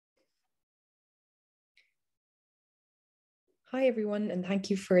Hi everyone, and thank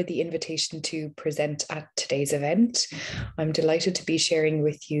you for the invitation to present at today's event. I'm delighted to be sharing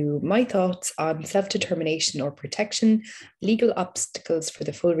with you my thoughts on self-determination or protection, legal obstacles for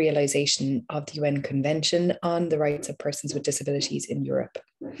the full realization of the UN Convention on the Rights of Persons with Disabilities in Europe.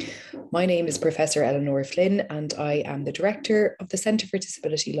 My name is Professor Eilionóir Flynn, and I am the Director of the Centre for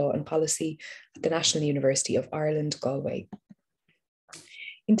Disability Law and Policy at the National University of Ireland, Galway.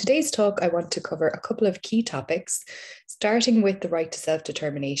 In today's talk, I want to cover a couple of key topics, starting with the right to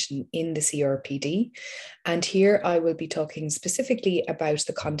self-determination in the CRPD. And here I will be talking specifically about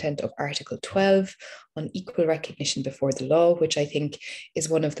the content of Article 12 on equal recognition before the law, which I think is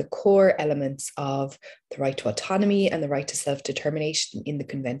one of the core elements of the right to autonomy and the right to self-determination in the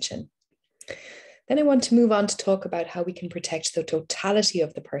Convention. Then I want to move on to talk about how we can protect the totality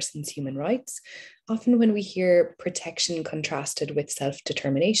of the person's human rights. Often when we hear protection contrasted with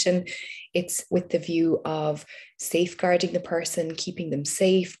self-determination, it's with the view of safeguarding the person, keeping them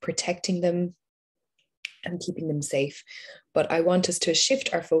safe, protecting them, and keeping them safe. But I want us to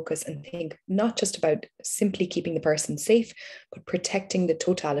shift our focus and think not just about simply keeping the person safe, but protecting the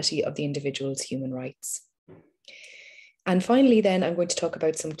totality of the individual's human rights. And finally, then, I'm going to talk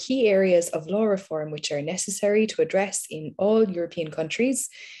about some key areas of law reform which are necessary to address in all European countries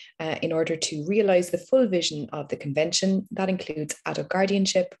in order to realise the full vision of the Convention. That includes adult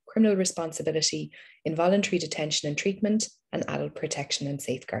guardianship, criminal responsibility, involuntary detention and treatment, and adult protection and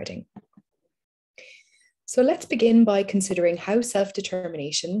safeguarding. So let's begin by considering how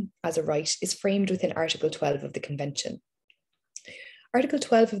self-determination as a right is framed within Article 12 of the Convention. Article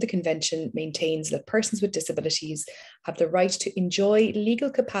 12 of the Convention maintains that persons with disabilities have the right to enjoy legal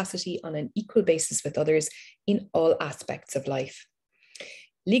capacity on an equal basis with others in all aspects of life.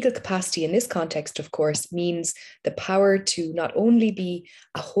 Legal capacity in this context, of course, means the power to not only be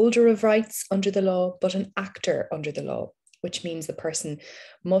a holder of rights under the law, but an actor under the law, which means the person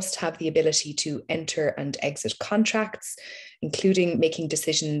must have the ability to enter and exit contracts, including making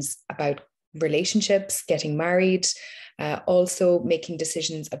decisions about relationships, getting married, also making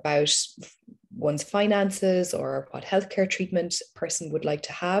decisions about one's finances or what healthcare treatment a person would like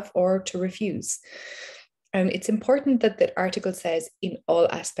to have or to refuse. And it's important that the article says in all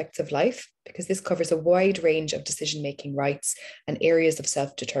aspects of life, because this covers a wide range of decision-making rights and areas of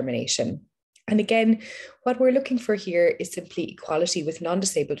self-determination. And again, what we're looking for here is simply equality with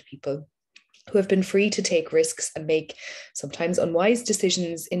non-disabled people who have been free to take risks and make sometimes unwise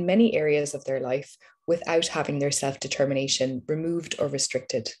decisions in many areas of their life without having their self-determination removed or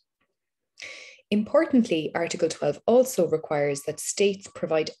restricted. Importantly, Article 12 also requires that states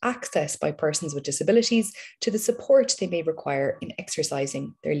provide access by persons with disabilities to the support they may require in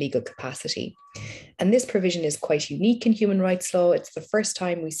exercising their legal capacity. And this provision is quite unique in human rights law. It's the first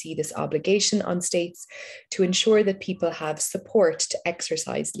time we see this obligation on states to ensure that people have support to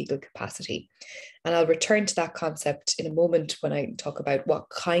exercise legal capacity. And I'll return to that concept in a moment when I talk about what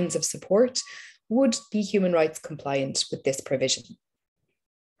kinds of support would be human rights compliant with this provision.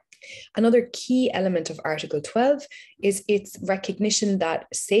 Another key element of Article 12 is its recognition that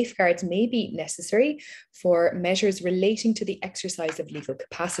safeguards may be necessary for measures relating to the exercise of legal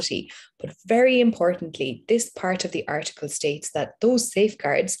capacity. But very importantly, this part of the article states that those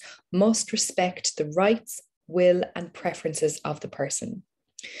safeguards must respect the rights, will, and preferences of the person.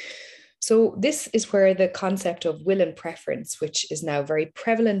 So this is where the concept of will and preference, which is now very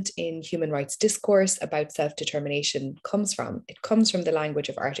prevalent in human rights discourse about self-determination, comes from. It comes from the language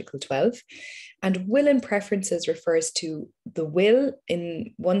of Article 12. And will and preferences refers to the will.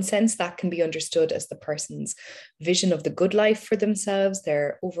 In one sense, that can be understood as the person's vision of the good life for themselves,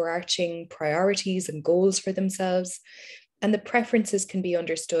 their overarching priorities and goals for themselves. And the preferences can be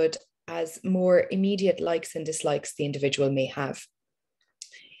understood as more immediate likes and dislikes the individual may have.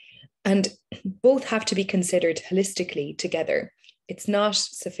 And both have to be considered holistically together. It's not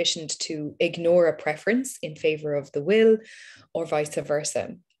sufficient to ignore a preference in favor of the will or vice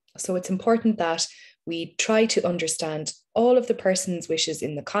versa. So it's important that we try to understand all of the person's wishes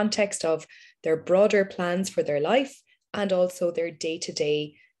in the context of their broader plans for their life and also their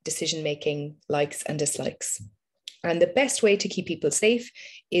day-to-day decision-making likes and dislikes. And the best way to keep people safe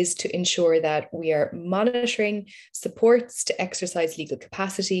is to ensure that we are monitoring supports to exercise legal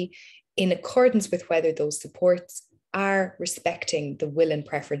capacity in accordance with whether those supports are respecting the will and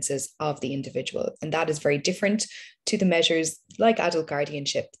preferences of the individual. And that is very different to the measures like adult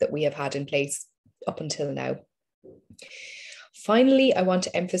guardianship that we have had in place up until now. Finally, I want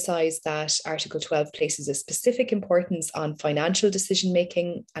to emphasize that Article 12 places a specific importance on financial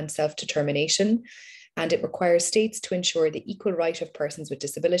decision-making and self-determination. and it requires states to ensure the equal right of persons with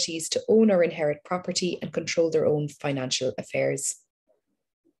disabilities to own or inherit property and control their own financial affairs.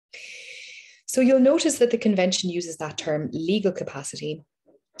 So you'll notice that the convention uses that term legal capacity,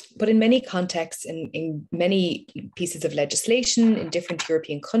 but in many contexts, in many pieces of legislation in different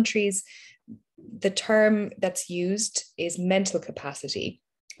European countries, the term that's used is mental capacity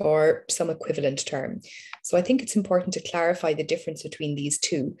or some equivalent term. So I think it's important to clarify the difference between these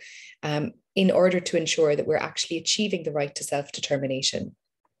two in order to ensure that we're actually achieving the right to self-determination.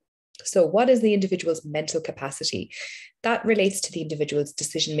 So what is the individual's mental capacity? That relates to the individual's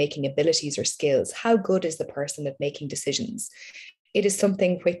decision-making abilities or skills. How good is the person at making decisions? It is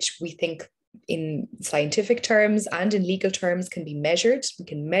something which we think in scientific terms and in legal terms can be measured. We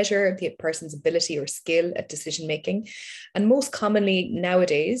can measure the person's ability or skill at decision making. And most commonly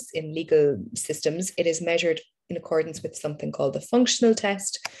nowadays in legal systems, it is measured in accordance with something called the functional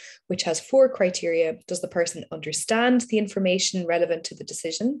test, which has 4 criteria. Does the person understand the information relevant to the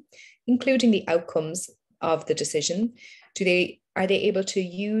decision, including the outcomes of the decision? Are they able to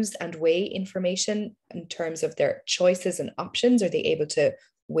use and weigh information in terms of their choices and options? Are they able to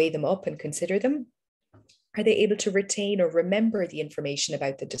weigh them up and consider them? Are they able to retain or remember the information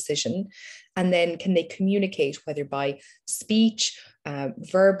about the decision? And then can they communicate, whether by speech,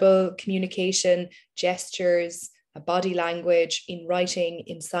 verbal communication, gestures, body language, in writing,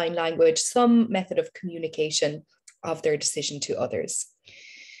 in sign language, some method of communication of their decision to others?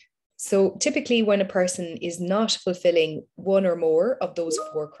 So typically when a person is not fulfilling one or more of those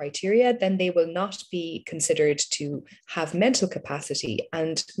 4 criteria, then they will not be considered to have mental capacity.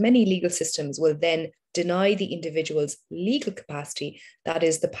 And many legal systems will then deny the individual's legal capacity, that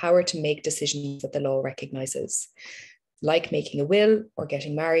is the power to make decisions that the law recognizes, like making a will or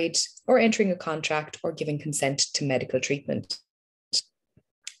getting married or entering a contract or giving consent to medical treatment.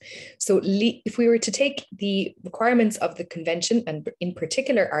 So if we were to take the requirements of the convention, and in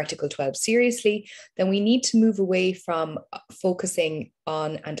particular Article 12, seriously, then we need to move away from focusing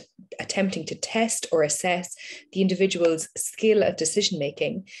on and attempting to test or assess the individual's skill at decision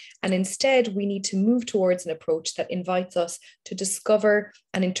making. And instead, we need to move towards an approach that invites us to discover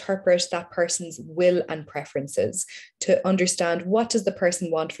and interpret that person's will and preferences, to understand what does the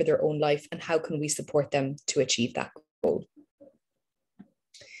person want for their own life and how can we support them to achieve that goal.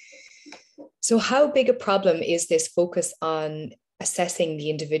 So how big a problem is this focus on assessing the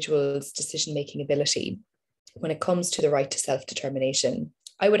individual's decision-making ability when it comes to the right to self-determination?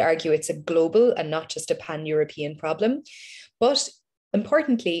 I would argue it's a global and not just a pan-European problem. But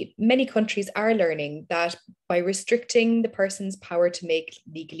importantly, many countries are learning that by restricting the person's power to make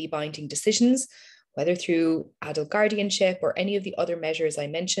legally binding decisions, whether through adult guardianship or any of the other measures I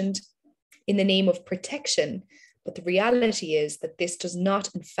mentioned, in the name of protection. But the reality is that this does not,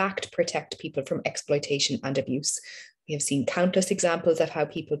 in fact, protect people from exploitation and abuse. We have seen countless examples of how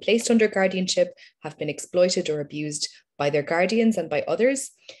people placed under guardianship have been exploited or abused by their guardians and by others.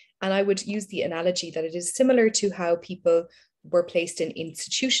 And I would use the analogy that it is similar to how people were placed in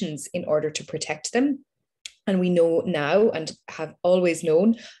institutions in order to protect them. And we know now and have always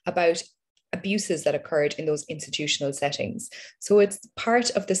known about abuses that occurred in those institutional settings. So it's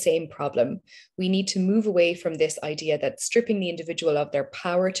part of the same problem. We need to move away from this idea that stripping the individual of their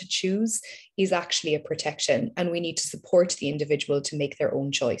power to choose is actually a protection, and we need to support the individual to make their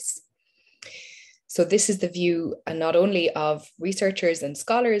own choice. So this is the view not only of researchers and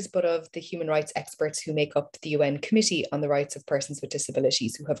scholars, but of the human rights experts who make up the UN Committee on the Rights of Persons with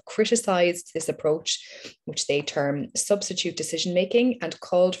Disabilities, who have criticized this approach, which they term substitute decision-making, and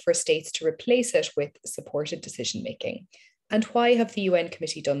called for states to replace it with supported decision-making. And why have the UN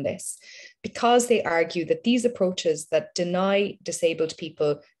Committee done this? Because they argue that these approaches that deny disabled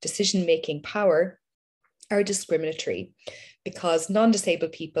people decision-making power are discriminatory, because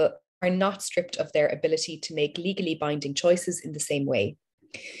non-disabled people are not stripped of their ability to make legally binding choices in the same way.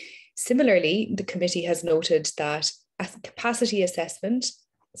 Similarly, the committee has noted that a capacity assessment,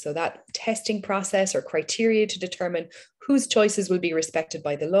 so that testing process or criteria to determine whose choices will be respected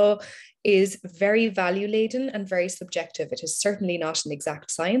by the law, is very value-laden and very subjective. It is certainly not an exact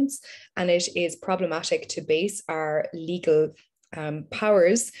science, and it is problematic to base our legal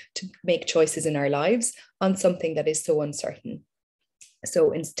powers to make choices in our lives on something that is so uncertain.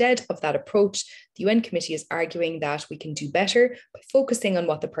 So instead of that approach, the UN Committee is arguing that we can do better by focusing on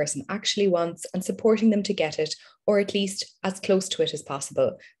what the person actually wants and supporting them to get it, or at least as close to it as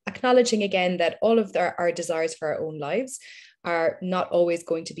possible, acknowledging again that all of our desires for our own lives are not always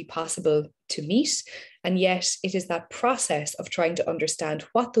going to be possible to meet. And yet it is that process of trying to understand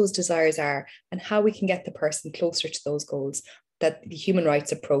what those desires are and how we can get the person closer to those goals that the human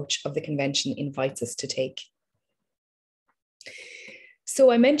rights approach of the Convention invites us to take. So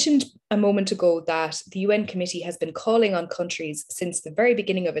I mentioned a moment ago that the UN Committee has been calling on countries since the very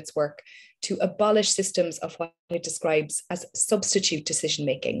beginning of its work to abolish systems of what it describes as substitute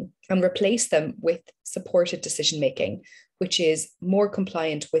decision-making and replace them with supported decision-making, which is more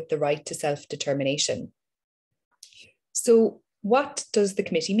compliant with the right to self-determination. So what does the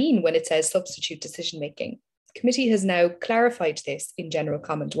committee mean when it says substitute decision-making? The committee has now clarified this in General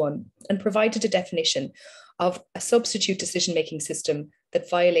Comment 1 and provided a definition of a substitute decision-making system that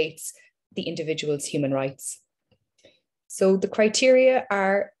violates the individual's human rights. So the criteria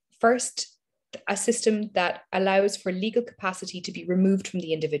are, first, a system that allows for legal capacity to be removed from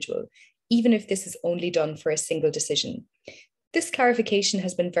the individual, even if this is only done for a single decision. This clarification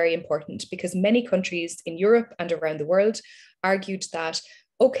has been very important because many countries in Europe and around the world argued that,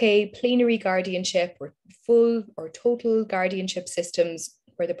 okay, plenary guardianship or full or total guardianship systems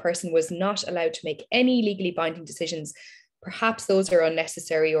where the person was not allowed to make any legally binding decisions, perhaps those are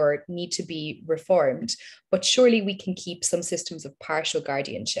unnecessary or need to be reformed, but surely we can keep some systems of partial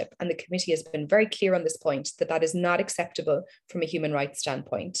guardianship. And the committee has been very clear on this point, that that is not acceptable from a human rights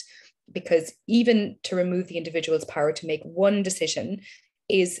standpoint, because even to remove the individual's power to make one decision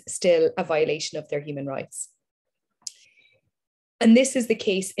is still a violation of their human rights. And this is the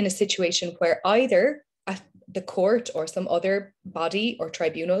case in a situation where either the court or some other body or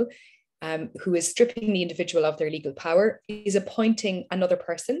tribunal who is stripping the individual of their legal power is appointing another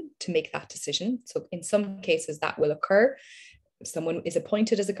person to make that decision. So in some cases that will occur. Someone is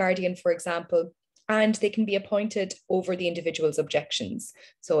appointed as a guardian, for example, and they can be appointed over the individual's objections.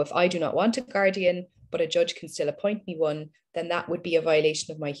 So if I do not want a guardian, but a judge can still appoint me one, then that would be a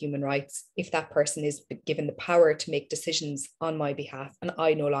violation of my human rights if that person is given the power to make decisions on my behalf and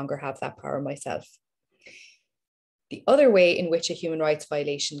I no longer have that power myself. The other way in which a human rights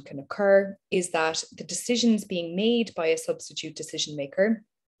violation can occur is that the decisions being made by a substitute decision maker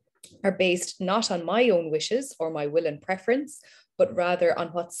are based not on my own wishes or my will and preference, but rather on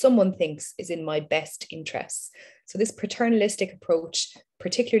what someone thinks is in my best interests. So this paternalistic approach,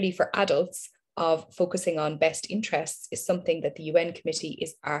 particularly for adults, of focusing on best interests is something that the UN Committee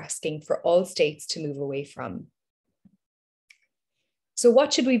is asking for all states to move away from. So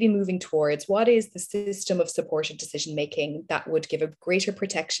what should we be moving towards? What is the system of supported decision-making that would give a greater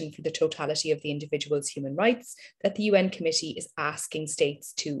protection for the totality of the individual's human rights that the UN Committee is asking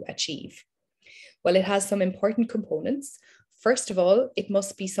states to achieve? Well, it has some important components. First of all, it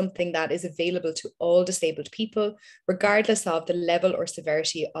must be something that is available to all disabled people, regardless of the level or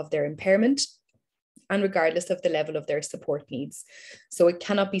severity of their impairment, and regardless of the level of their support needs. So it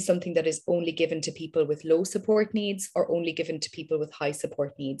cannot be something that is only given to people with low support needs or only given to people with high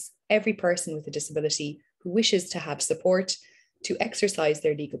support needs. Every person with a disability who wishes to have support to exercise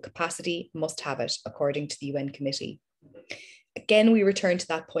their legal capacity must have it, according to the UN Committee. Again, we return to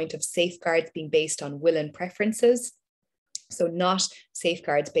that point of safeguards being based on will and preferences. So not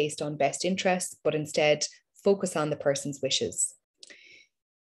safeguards based on best interests, but instead focus on the person's wishes.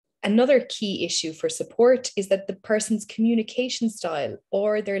 Another key issue for support is that the person's communication style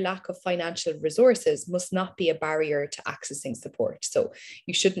or their lack of financial resources must not be a barrier to accessing support. So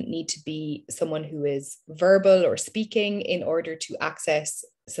you shouldn't need to be someone who is verbal or speaking in order to access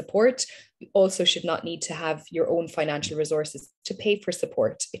support. You also should not need to have your own financial resources to pay for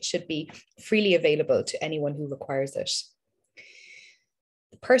support. It should be freely available to anyone who requires it.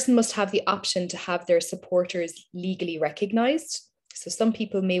 The person must have the option to have their supporters legally recognized. So some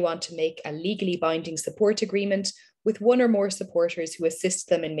people may want to make a legally binding support agreement with one or more supporters who assist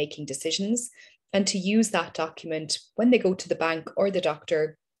them in making decisions, and to use that document when they go to the bank or the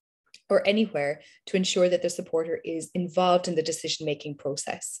doctor or anywhere to ensure that the supporter is involved in the decision-making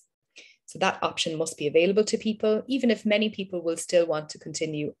process. So that option must be available to people, even if many people will still want to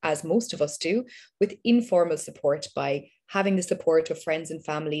continue, as most of us do, with informal support by having the support of friends and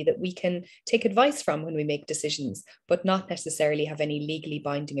family that we can take advice from when we make decisions, but not necessarily have any legally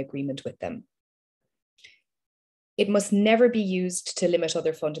binding agreement with them. It must never be used to limit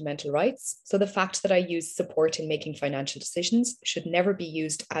other fundamental rights. So the fact that I use support in making financial decisions should never be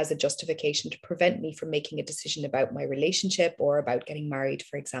used as a justification to prevent me from making a decision about my relationship or about getting married,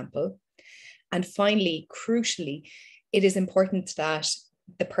 for example. And finally, crucially, it is important that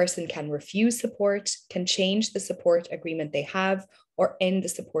the person can refuse support, can change the support agreement they have, or end the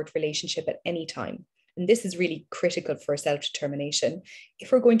support relationship at any time. And this is really critical for self-determination.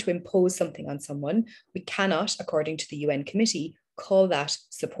 If we're going to impose something on someone, we cannot, according to the UN Committee, call that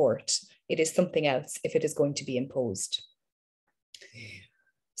support. It is something else if it is going to be imposed.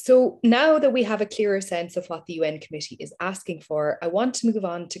 So now that we have a clearer sense of what the UN Committee is asking for, I want to move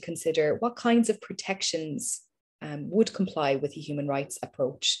on to consider what kinds of protections would comply with the human rights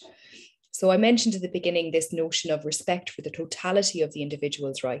approach. So I mentioned at the beginning this notion of respect for the totality of the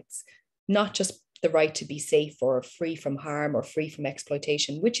individual's rights, not just the right to be safe or free from harm or free from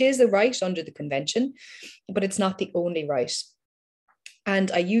exploitation, which is a right under the convention, but it's not the only right.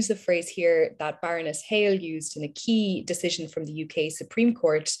 And I use the phrase here that Baroness Hale used in a key decision from the UK Supreme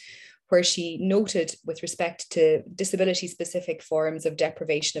Court, where she noted with respect to disability-specific forms of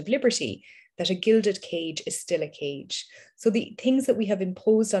deprivation of liberty, that a gilded cage is still a cage. So the things that we have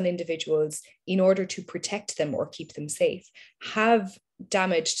imposed on individuals in order to protect them or keep them safe have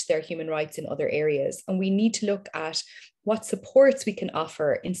damaged their human rights in other areas. And we need to look at what supports we can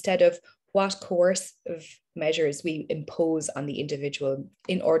offer instead of what coercive measures we impose on the individual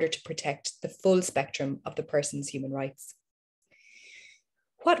in order to protect the full spectrum of the person's human rights.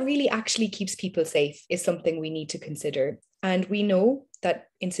 What really actually keeps people safe is something we need to consider. And we know that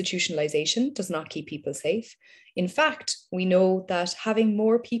institutionalization does not keep people safe. In fact, we know that having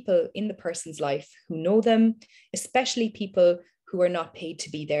more people in the person's life who know them, especially people who are not paid to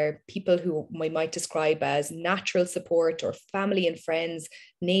be there, people who we might describe as natural support or family and friends,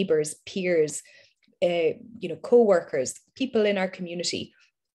 neighbors, peers, co-workers, people in our community,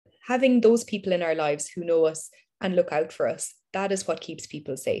 having those people in our lives who know us and look out for us, that is what keeps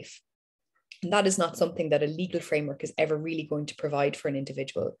people safe. And that is not something that a legal framework is ever really going to provide for an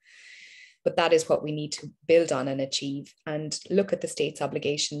individual. But that is what we need to build on and achieve, and look at the state's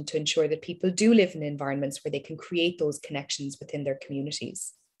obligation to ensure that people do live in environments where they can create those connections within their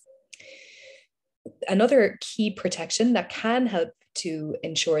communities. Another key protection that can help to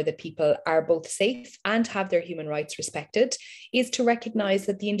ensure that people are both safe and have their human rights respected is to recognize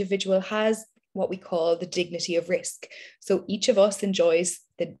that the individual has what we call the dignity of risk. So each of us enjoys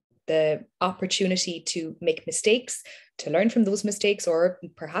the opportunity to make mistakes, to learn from those mistakes, or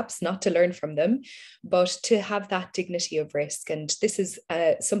perhaps not to learn from them, but to have that dignity of risk. And this is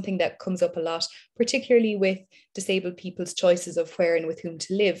something that comes up a lot, particularly with disabled people's choices of where and with whom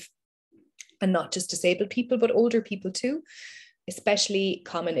to live. And not just disabled people, but older people too. Especially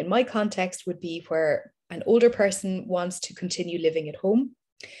common in my context would be where an older person wants to continue living at home,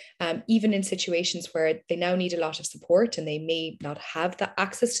 even in situations where they now need a lot of support and they may not have that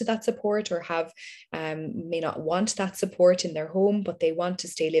access to that support, or may not want that support in their home, but they want to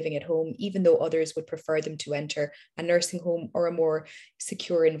stay living at home, even though others would prefer them to enter a nursing home or a more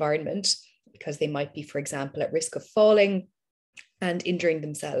secure environment, because they might be, for example, at risk of falling and injuring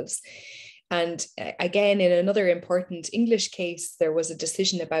themselves. And again, in another important English case, there was a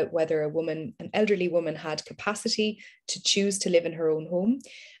decision about whether an elderly woman had capacity to choose to live in her own home.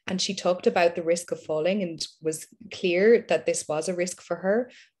 And she talked about the risk of falling and was clear that this was a risk for her.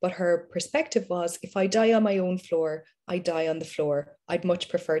 But her perspective was, if I die on my own floor, I die on the floor. I'd much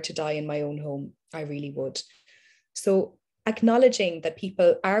prefer to die in my own home. I really would. So acknowledging that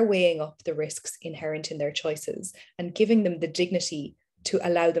people are weighing up the risks inherent in their choices and giving them the dignity to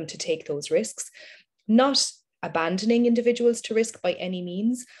allow them to take those risks, not abandoning individuals to risk by any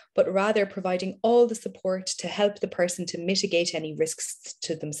means, but rather providing all the support to help the person to mitigate any risks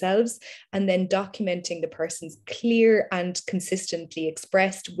to themselves, and then documenting the person's clear and consistently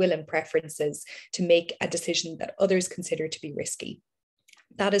expressed will and preferences to make a decision that others consider to be risky.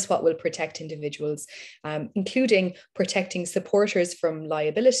 That is what will protect individuals, including protecting supporters from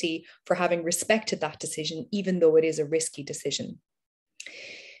liability for having respected that decision, even though it is a risky decision.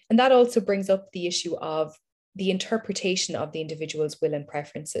 And that also brings up the issue of the interpretation of the individual's will and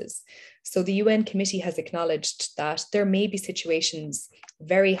preferences. So the UN Committee has acknowledged that there may be situations,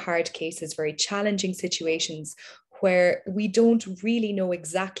 very hard cases, very challenging situations, where we don't really know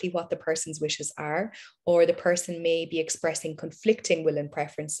exactly what the person's wishes are, or the person may be expressing conflicting will and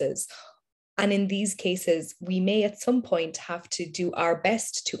preferences. And in these cases, we may at some point have to do our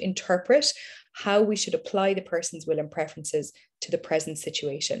best to interpret how we should apply the person's will and preferences to the present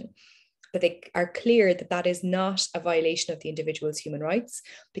situation. But they are clear that that is not a violation of the individual's human rights,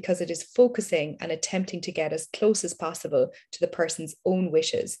 because it is focusing and attempting to get as close as possible to the person's own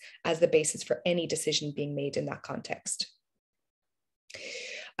wishes as the basis for any decision being made in that context.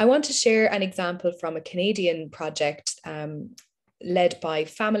 I want to share an example from a Canadian project led by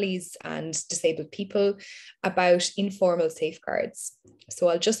families and disabled people about informal safeguards. So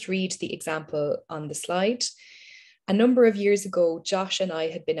I'll just read the example on the slide. A number of years ago, Josh and I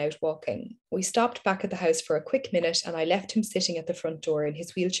had been out walking. We stopped back at the house for a quick minute and I left him sitting at the front door in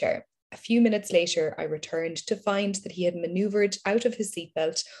his wheelchair. A few minutes later, I returned to find that he had maneuvered out of his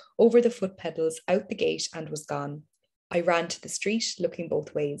seatbelt, over the foot pedals, out the gate, and was gone. I ran to the street, looking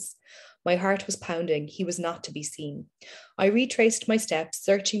both ways. My heart was pounding. He was not to be seen. I retraced my steps,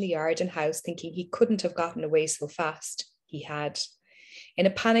 searching the yard and house, thinking he couldn't have gotten away so fast. He had. In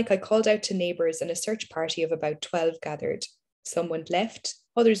a panic, I called out to neighbours, and a search party of about 12 gathered. Some went left,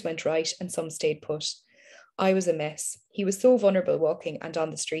 others went right, and some stayed put. I was a mess. He was so vulnerable walking and on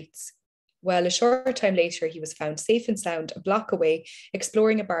the streets. Well, a short time later, he was found safe and sound, a block away,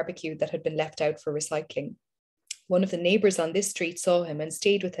 exploring a barbecue that had been left out for recycling. One of the neighbours on this street saw him and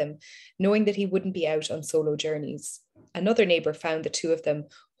stayed with him, knowing that he wouldn't be out on solo journeys. Another neighbour found the two of them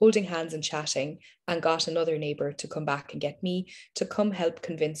holding hands and chatting, and got another neighbour to come back and get me to come help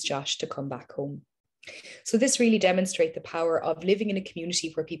convince Josh to come back home. So this really demonstrates the power of living in a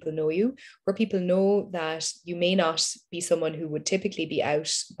community where people know you, where people know that you may not be someone who would typically be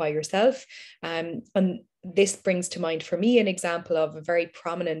out by yourself. And this brings to mind for me an example of a very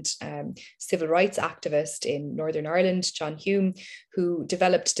prominent civil rights activist in Northern Ireland, John Hume, who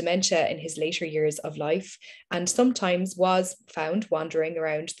developed dementia in his later years of life and sometimes was found wandering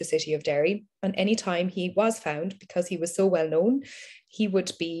around the city of Derry. And anytime he was found, because he was so well known, he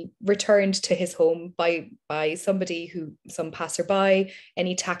would be returned to his home by somebody some passerby,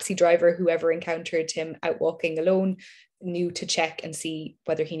 any taxi driver, whoever encountered him out walking alone, knew to check and see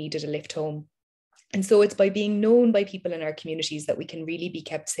whether he needed a lift home. And so it's by being known by people in our communities that we can really be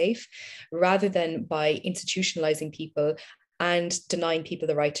kept safe, rather than by institutionalizing people and denying people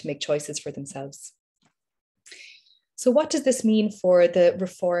the right to make choices for themselves. So what does this mean for the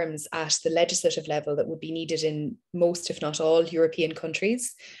reforms at the legislative level that would be needed in most, if not all, European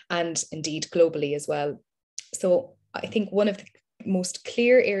countries, and indeed globally as well? So I think one of the most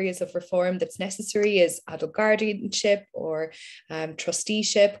clear areas of reform that's necessary is adult guardianship or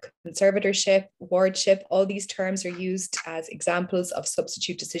trusteeship, conservatorship, wardship. All these terms are used as examples of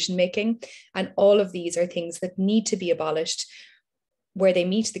substitute decision making, and all of these are things that need to be abolished where they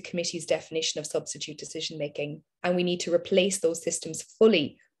meet the committee's definition of substitute decision making, and we need to replace those systems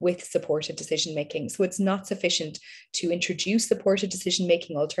fully with supported decision making. So it's not sufficient to introduce supported decision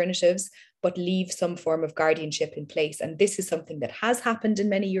making alternatives, but leave some form of guardianship in place. And this is something that has happened in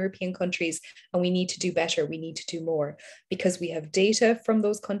many European countries, and we need to do better. We need to do more, because we have data from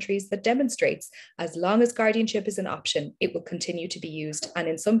those countries that demonstrates as long as guardianship is an option, it will continue to be used. And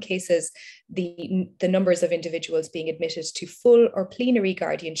in some cases, the numbers of individuals being admitted to full or plenary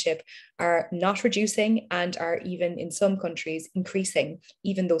guardianship are not reducing and are even in some countries increasing,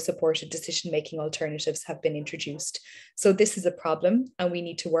 even though supported decision-making alternatives have been introduced. So this is a problem, and we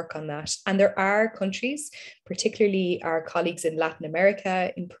need to work on that. And there are countries, particularly our colleagues in Latin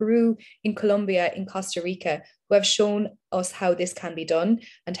America, in Peru, in Colombia, in Costa Rica, who have shown us how this can be done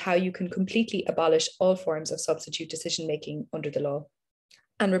and how you can completely abolish all forms of substitute decision-making under the law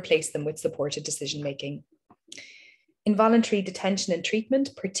and replace them with supported decision-making. Involuntary detention and treatment,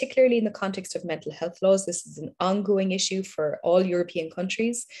 particularly in the context of mental health laws, this is an ongoing issue for all European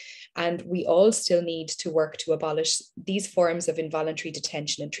countries, and we all still need to work to abolish these forms of involuntary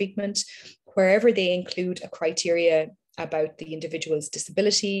detention and treatment, wherever they include a criteria about the individual's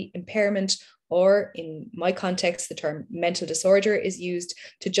disability, impairment, or in my context, the term mental disorder is used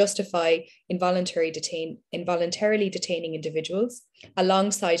to justify involuntarily detaining individuals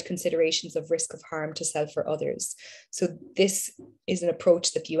alongside considerations of risk of harm to self or others. So this is an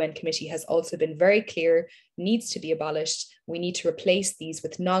approach that the UN Committee has also been very clear needs to be abolished. We need to replace these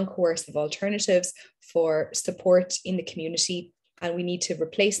with non-coercive alternatives for support in the community. And we need to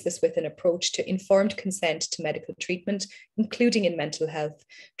replace this with an approach to informed consent to medical treatment, including in mental health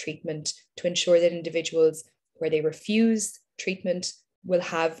treatment, to ensure that individuals where they refuse treatment will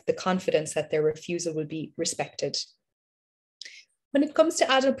have the confidence that their refusal will be respected. When it comes to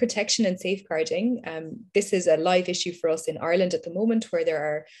adult protection and safeguarding, this is a live issue for us in Ireland at the moment, where there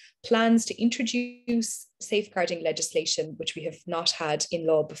are plans to introduce safeguarding legislation, which we have not had in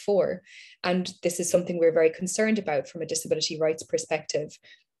law before. And this is something we're very concerned about from a disability rights perspective,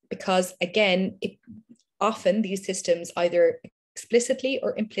 because again, often these systems either explicitly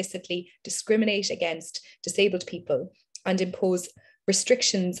or implicitly discriminate against disabled people and impose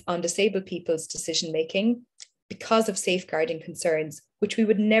restrictions on disabled people's decision-making because of safeguarding concerns, which we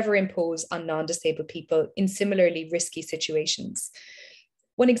would never impose on non-disabled people in similarly risky situations.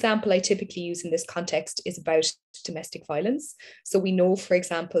 One example I typically use in this context is about domestic violence. So we know, for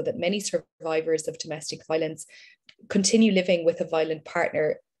example, that many survivors of domestic violence continue living with a violent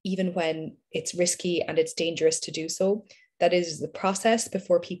partner, even when it's risky and it's dangerous to do so. That is the process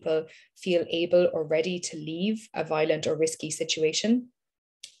before people feel able or ready to leave a violent or risky situation.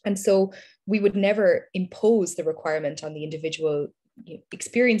 And so we would never impose the requirement on the individual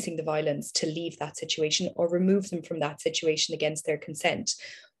experiencing the violence to leave that situation or remove them from that situation against their consent.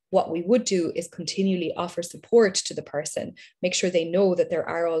 What we would do is continually offer support to the person, make sure they know that there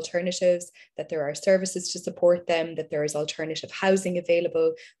are alternatives, that there are services to support them, that there is alternative housing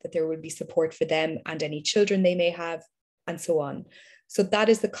available, that there would be support for them and any children they may have, and so on. So that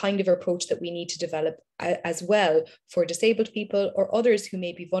is the kind of approach that we need to develop as well for disabled people or others who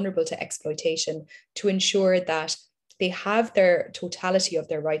may be vulnerable to exploitation, to ensure that they have their totality of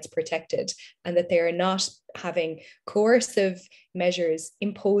their rights protected and that they are not having coercive measures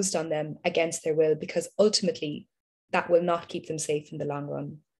imposed on them against their will, because ultimately that will not keep them safe in the long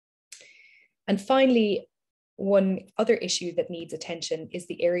run. And finally, one other issue that needs attention is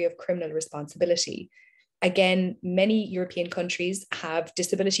the area of criminal responsibility. Again, many European countries have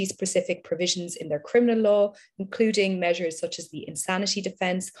disability-specific provisions in their criminal law, including measures such as the insanity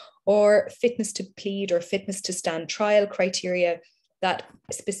defence or fitness to plead or fitness to stand trial criteria that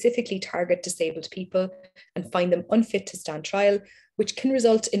specifically target disabled people and find them unfit to stand trial, which can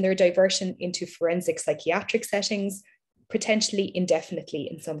result in their diversion into forensic psychiatric settings, potentially indefinitely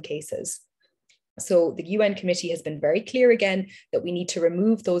in some cases. So the UN committee has been very clear again that we need to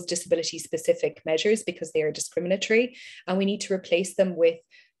remove those disability-specific measures because they are discriminatory, and we need to replace them with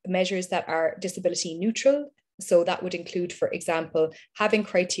measures that are disability neutral. So that would include, for example, having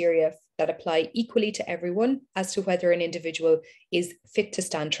criteria that apply equally to everyone as to whether an individual is fit to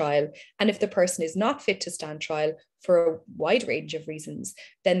stand trial. And if the person is not fit to stand trial for a wide range of reasons,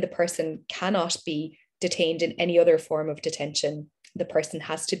 then the person cannot be detained in any other form of detention. The person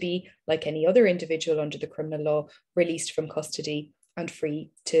has to be, like any other individual under the criminal law, released from custody and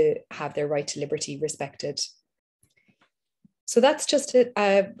free to have their right to liberty respected. So that's just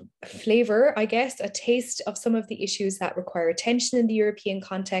a flavour, I guess, a taste of some of the issues that require attention in the European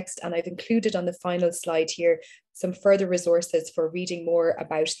context. And I've included on the final slide here some further resources for reading more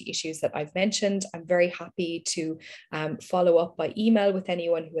about the issues that I've mentioned. I'm very happy to follow up by email with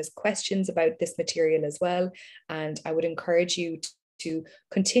anyone who has questions about this material as well. And I would encourage you to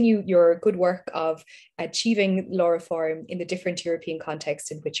continue your good work of achieving law reform in the different European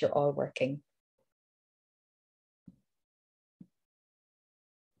contexts in which you're all working.